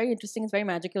cool. It's very interesting. It's very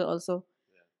magical also.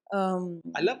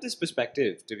 I love this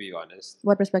perspective, to be honest.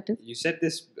 What perspective? You said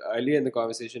this earlier in the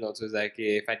conversation. Also, is like,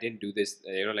 if I didn't do this,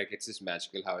 like, it's just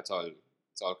magical how it's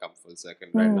all come full circle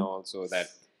right Hmm. now. Also, that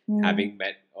Hmm. having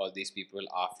met all these people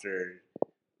after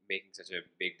making such a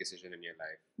big decision in your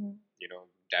life, Hmm.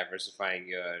 diversifying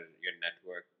your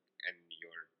network and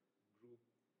your group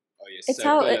or your It's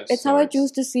how circle of it's how I sorts.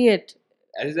 choose to see it.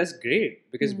 And that's great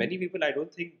because Hmm. many people, I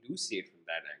don't think, do see it from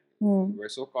that angle. Hmm. We're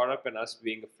so caught up in us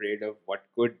being afraid of what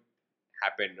could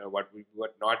happen or what we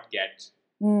would not get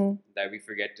Hmm. that we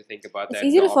forget to think about It's that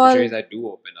easy the to fall- opportunities that do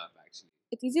open up actually.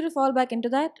 It's easy to fall back into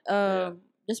that. Yeah.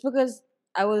 Just because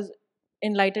I was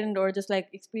enlightened or just, like,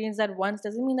 experienced that once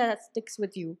doesn't mean that sticks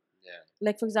with you. Yeah.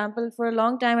 Like, for example, for a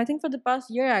long time, I think for the past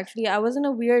year actually, I was in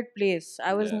a weird place. Yeah.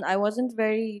 I wasn't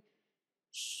very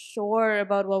sure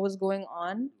about what was going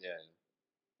on. Yeah.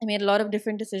 I made a lot of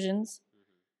different decisions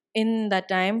in that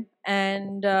time,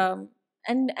 and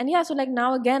yeah, so, like,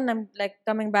 now again I'm, like,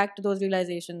 coming back to those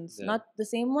realizations, Yeah. not the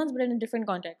same ones, but in a different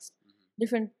context, Mhm.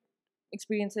 different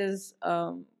experiences,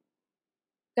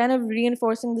 kind of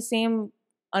reinforcing the same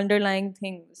underlying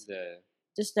things, Yeah.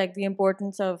 just like the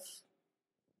importance of,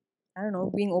 I don't know,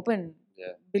 being open,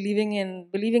 Yeah. believing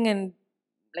in,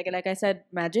 like I said,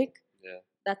 magic. Yeah.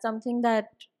 That's something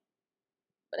that,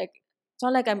 like, it's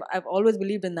not like I've always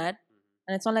believed in that,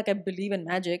 and it's not like I believe in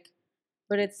magic,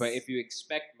 but it's But if you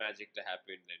expect magic to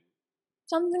happen, then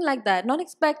something like that. Not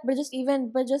expect, but just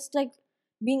like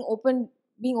being open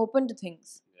to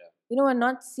things, yeah. and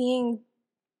not seeing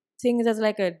things as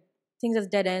things as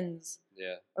dead ends,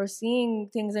 Yeah. or seeing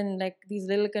things in, like, these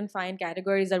little confined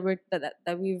categories that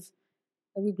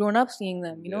we've grown up seeing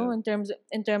them, Yeah.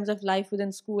 in terms of life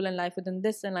within school, and life within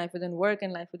this, and life within work,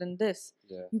 and life within this.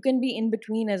 Yeah. You can be in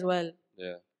between as well.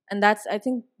 Yeah. And that's, I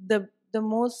think, the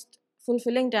most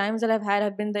fulfilling times that I've had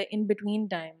have been the in between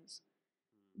times,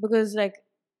 because, like,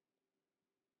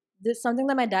 this is something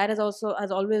that my dad has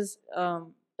always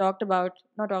talked about,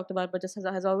 not talked about, but just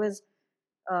has always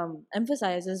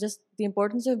emphasized, is just the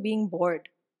importance of being bored,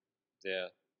 Yeah.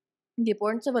 the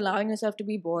importance of allowing yourself to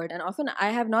be bored. And often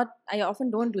I often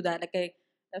don't do that. Like,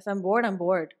 if I'm bored, I'm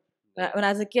bored. Yeah. When I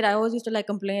was a kid, I always used to, like,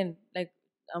 complain, like,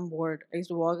 I'm bored. I used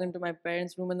to walk into my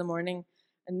parents' room in the morning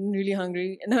and really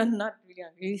hungry, and I'm not really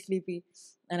hungry, really sleepy,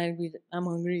 and I'm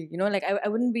hungry. Like, I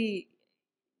wouldn't be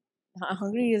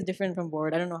hungry is different from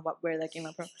bored. I don't know about where that came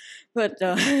up from, but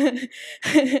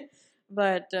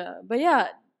but yeah.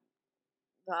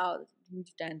 Wow,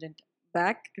 huge tangent.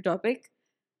 Back to topic.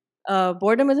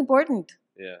 Boredom is important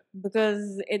Yeah.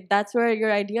 because that's where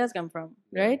your ideas come from,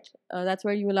 Yeah. right? That's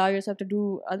where you allow yourself to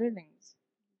do other things,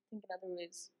 think in other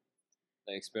ways.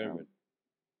 Like experiment.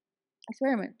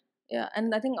 Experiment. Yeah,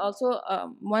 and I think also,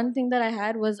 one thing that I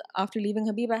had was, after leaving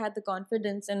Habib, I had the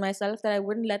confidence in myself that I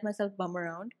wouldn't let myself bum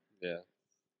around. Yeah.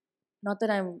 Not that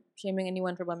I'm shaming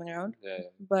anyone for bumming around, Yeah.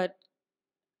 but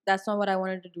that's not what I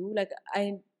wanted to do. Like,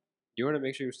 You want to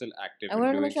make sure you're still active I and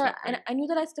wanted to doing make sure, and something. I knew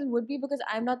that I still would be, because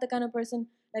I'm not the kind of person,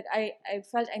 like, I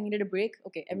felt I needed a break.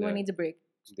 Okay, everyone Yeah. needs a break.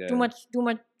 Yeah. Too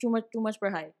much per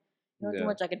high. Too Yeah.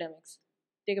 much academics.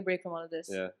 take a break from all of this.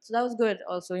 Yeah. So that was good.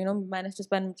 Also, managed to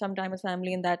spend some time with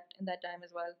family in that time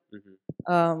as well.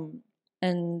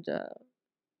 And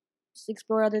just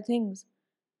explore other things.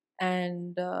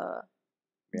 And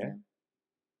Yeah.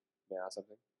 May I ask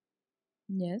something?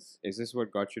 yes, Is this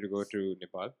what got you to go to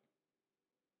Nepal?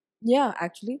 yeah,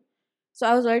 actually. So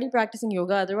I was already practicing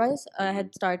yoga. Otherwise, I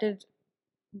had started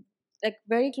like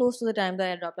very close to the time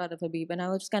that I dropped out of Habib, and I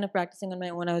was just kind of practicing on my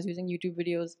own. I was using YouTube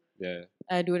videos. Yeah.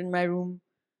 I do it in my room.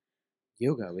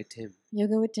 Yoga with him.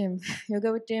 Yoga with Tim,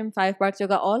 Yoga with Tim, 5 Parks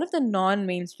Yoga, all of the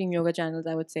non-mainstream yoga channels,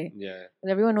 I would say. Yeah.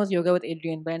 But everyone knows Yoga with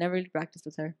Adrian, but I never really practiced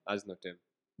with her. As not him.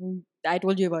 I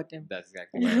told you about him. That's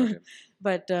exactly why I know him.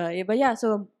 But yeah,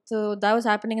 so that was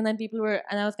happening, and then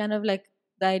and I was kind of like,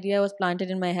 the idea was planted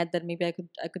in my head that maybe I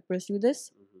could pursue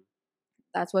this.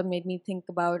 That's what made me think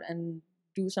about and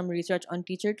do some research on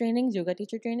teacher trainings, yoga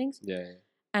teacher trainings. Yeah.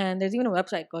 And there's even a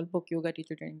website called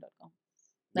bookyogateachertraining.com.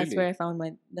 That's Really? where I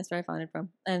found it from.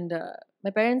 And my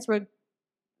parents were a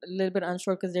little bit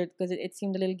unsure because it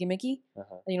seemed a little gimmicky.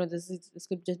 This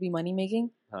could just be money making.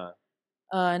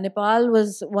 Nepal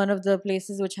was one of the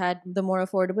places which had the more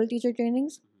affordable teacher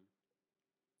trainings,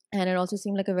 and it also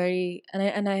seemed like a very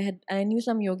I knew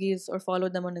some yogis or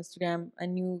followed them on Instagram. I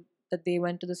knew that they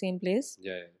went to the same place,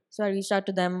 Yeah. so I reached out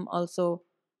to them also,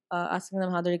 asking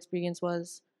them how their experience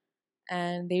was,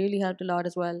 and they really helped a lot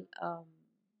as well.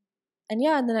 And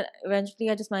then eventually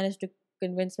I just managed to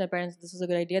convince my parents this was a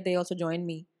good idea. They also joined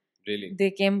me. Really?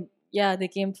 They came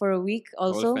for a week The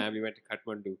whole also. family went to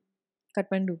Kathmandu.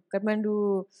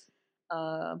 Kathmandu,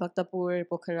 Bhaktapur,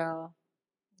 Pokhara.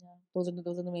 Yeah, those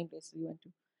are the main places we went to.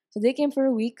 So they came for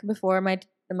a week before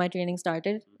my training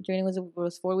started. The training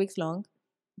was 4 weeks long.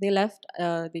 They left.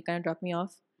 They kind of dropped me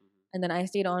off, and then I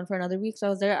stayed on for another week. So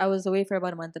I was away for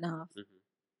about a month and a half,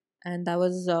 and that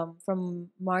was from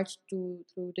March through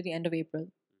to the end of April.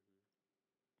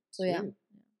 So yeah.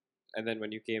 And then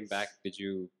when you came back, did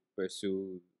you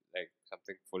pursue like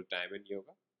something full time in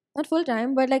yoga? Not full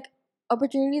time, but like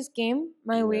opportunities came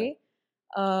my way,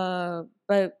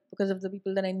 but because of the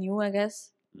people that I knew, I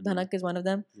guess. Dhanak is one of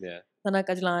them. Yeah. Dhanak,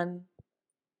 Ajlan,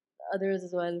 others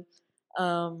as well.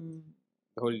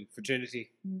 The whole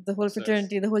fraternity. The whole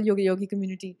fraternity, the whole yogi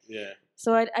community. Yeah.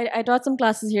 So I taught some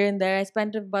classes here and there. I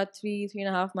spent about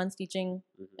 3.5 months teaching.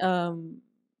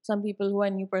 Some people who I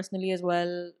knew personally as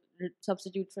well,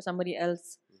 substitute for somebody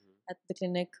else at the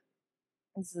clinic.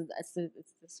 It's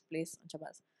this place on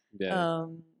Shabazz. Yeah.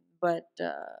 But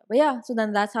yeah, so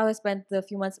then that's how I spent the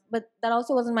few months. But that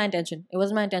also wasn't my intention. It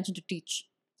wasn't my intention to teach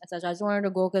as such. I just wanted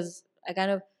to go because I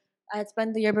had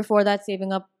spent the year before that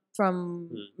saving up from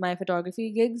my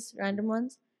photography gigs, random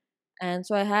ones, and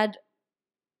so I had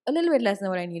a little bit less than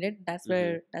what I needed. That's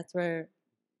where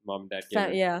Mom, dad gave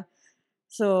it. yeah.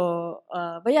 So,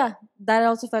 but yeah, that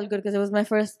also felt good because it was my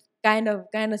first kind of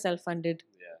self-funded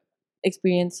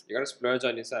experience. You gotta splurge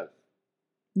on yourself.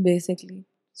 Basically.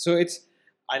 So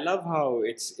I love how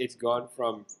it's gone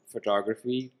from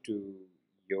photography to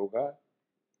yoga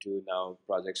to now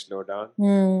Project Slowdown.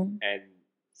 And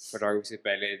photography se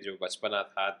pehle jo bachpana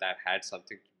tha, that had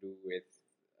something to do with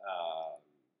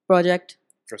Project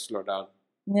Slowdown.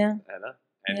 Yeah.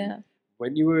 And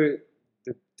when you were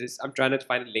I'm trying to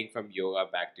find a link from yoga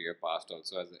back to your past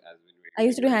also as I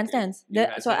used to do handstands.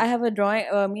 So I handstands? have a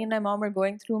drawing. Me and my mom were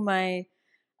going through my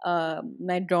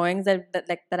drawings that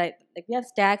I like. We have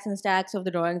stacks and stacks of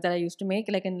the drawings that I used to make,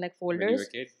 like in like folders. When you were a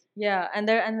kid? Yeah, and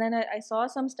then I saw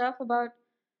some stuff about.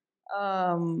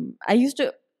 I used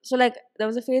to there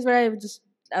was a phase where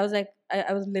I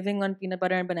was living on peanut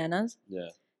butter and bananas. Yeah.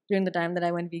 During the time that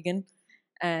I went vegan,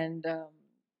 and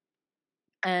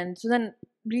so then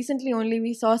recently only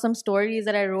we saw some stories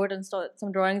that I wrote and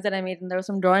some drawings that I made, and there were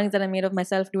some drawings that I made of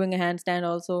myself doing a handstand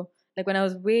also, like when I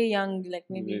was way young, like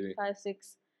maybe 5,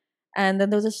 6. And then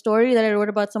there was a story that I wrote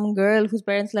about some girl whose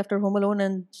parents left her home alone,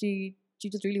 and she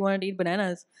just really wanted to eat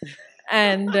bananas.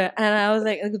 And I was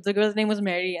like, the girl's name was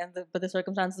Mary, but the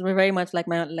circumstances were very much like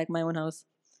my own house.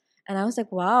 And I was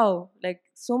like, wow, like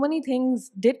so many things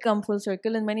did come full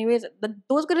circle in many ways. But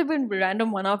those could have been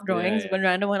random one-off drawings,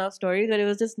 random one-off stories, but it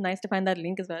was just nice to find that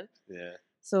link as well. Yeah.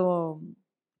 So,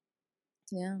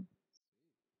 yeah.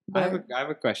 I have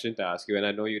a question to ask you, and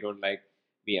I know you don't like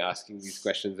me asking these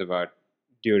questions about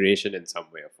duration in some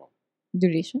way or form.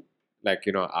 Duration? Like,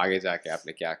 आगे जाके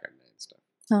आपने क्या करना है and stuff.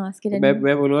 हाँ, ask it.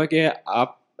 मैं बोलूँगा कि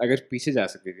आप अगर पीछे जा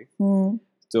सकती थी,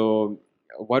 तो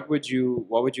what would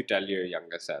you tell your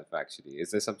younger self actually?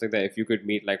 Is there something that if you could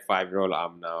meet like 5-year-old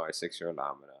Amna or 6-year-old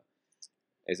Amna,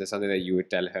 is there something that you would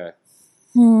tell her?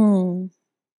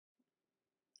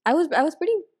 I was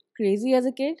pretty crazy as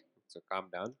a kid. So calm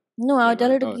down. No, I'll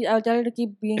tell her to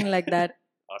keep being like that.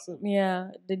 awesome. Yeah,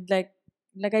 did like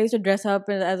I used to dress up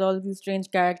as all these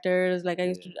strange characters. Like I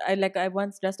used to, I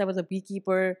once dressed up as a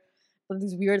beekeeper, put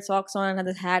these weird socks on, and had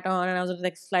this hat on, and I was just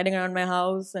like sliding around my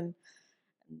house and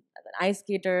an ice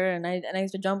skater, and I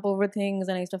used to jump over things,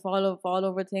 and I used to fall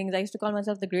over things. I used to call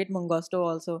myself the Great Mongosto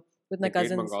also with my The Great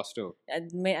cousins. Mongosto.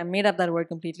 I made up that word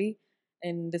completely,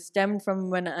 and this stemmed from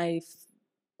when I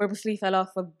purposely fell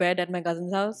off a bed at my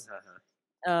cousin's house,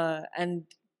 and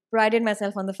prided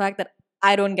myself on the fact that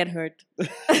I don't get hurt.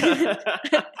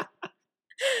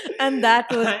 And that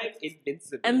was, I'm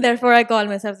invincible. and therefore I call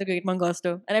myself the Great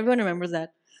Mongosto, and everyone remembers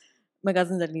that. My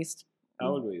cousins, at least. How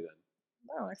old were you then?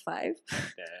 I don't know, like 5.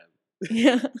 Damn.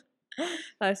 Yeah,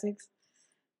 5, 6.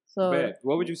 So But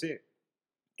what would you say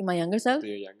to my younger self, to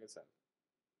your younger self?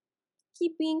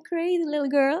 keep being crazy, little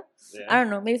girl. Yeah. I don't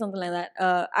know, maybe something like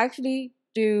that. Actually,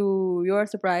 to your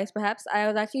surprise, perhaps, I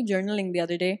was actually journaling the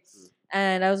other day,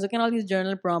 and I was looking at all these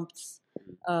journal prompts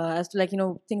as to, like,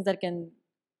 things that can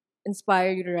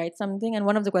inspire you to write something. And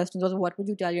one of the questions was, what would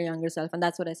you tell your younger self? And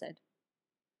that's what I said.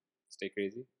 Stay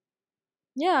crazy.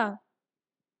 Yeah.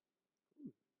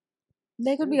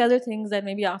 There could be other things that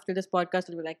maybe after this podcast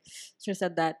will be like, should have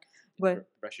said that. But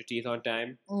Brush your teeth on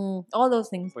time. all those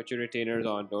things. Put your retainers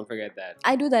on. Don't forget that.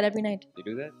 I do that every night. You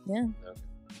do that? Yeah. Okay.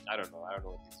 I don't know. I don't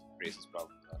know what these braces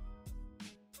problems are.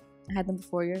 I had them for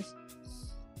 4 years.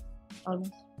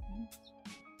 Almost.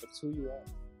 That's who you are.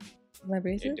 My It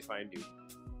braces? defined you.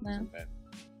 Nah. Isn't that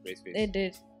brace face? It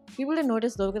did. People didn't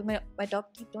notice though because my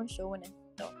top teeth don't show when I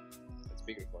talk. That's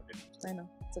being recorded. I know.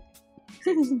 It's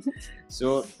okay.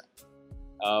 So,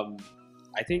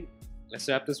 I think let's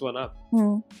wrap this one up.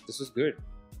 This was good.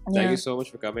 Thank Yeah. you so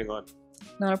much for coming on.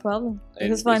 Not a problem. It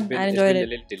was It's fun. been- I enjoyed It's it. been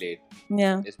a little delayed.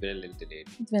 Yeah. It's been a little delayed.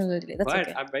 It's been a little late. That's But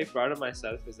okay. I'm very proud of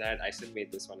myself is that I still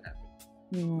made this one happen.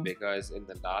 Mhm. Because in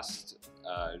the last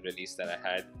release that I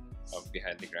had of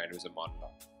Behind the Grind, it was a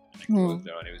monologue. And I Hmm. closed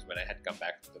it on. It was when I had come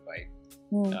back from Dubai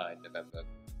Hmm. in November.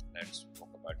 And I just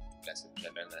spoke about lessons.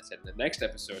 And then I said, in the next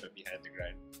episode of Behind the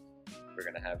Grind, we're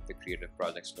going to have the creative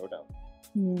project Slowdown.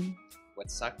 Hmm. What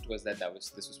sucked was that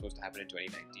this was supposed to happen in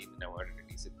 2019 and I wanted to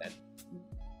release it then.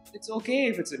 It's okay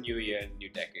if it's a new year and new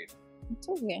decade. It's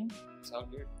okay. It's all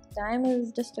good. Time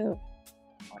is just a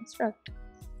construct.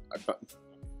 Whatever.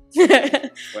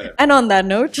 And on that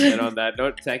note, And on that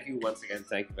note, thank you once again.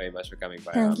 Thank you very much for coming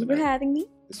by. thank you for Ramana. having me.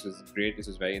 This was great. This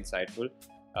was very insightful.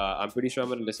 I'm pretty sure I'm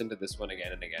going to listen to this one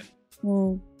again and again.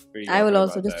 Hmm. Pretty I will confident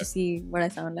also about just to that. see what I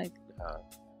sound like.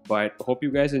 But hope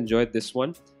you guys enjoyed this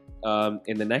one.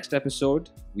 In the next episode,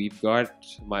 we've got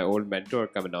my old mentor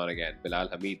coming on again, Bilal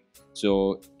Hamid.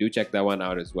 So do check that one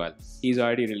out as well. He's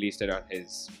already released it on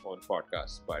his own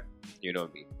podcast, but you know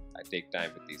me. I take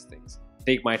time with these things.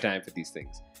 Take my time for these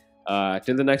things.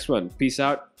 Till the next one. Peace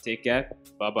out. Take care.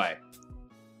 Bye-bye.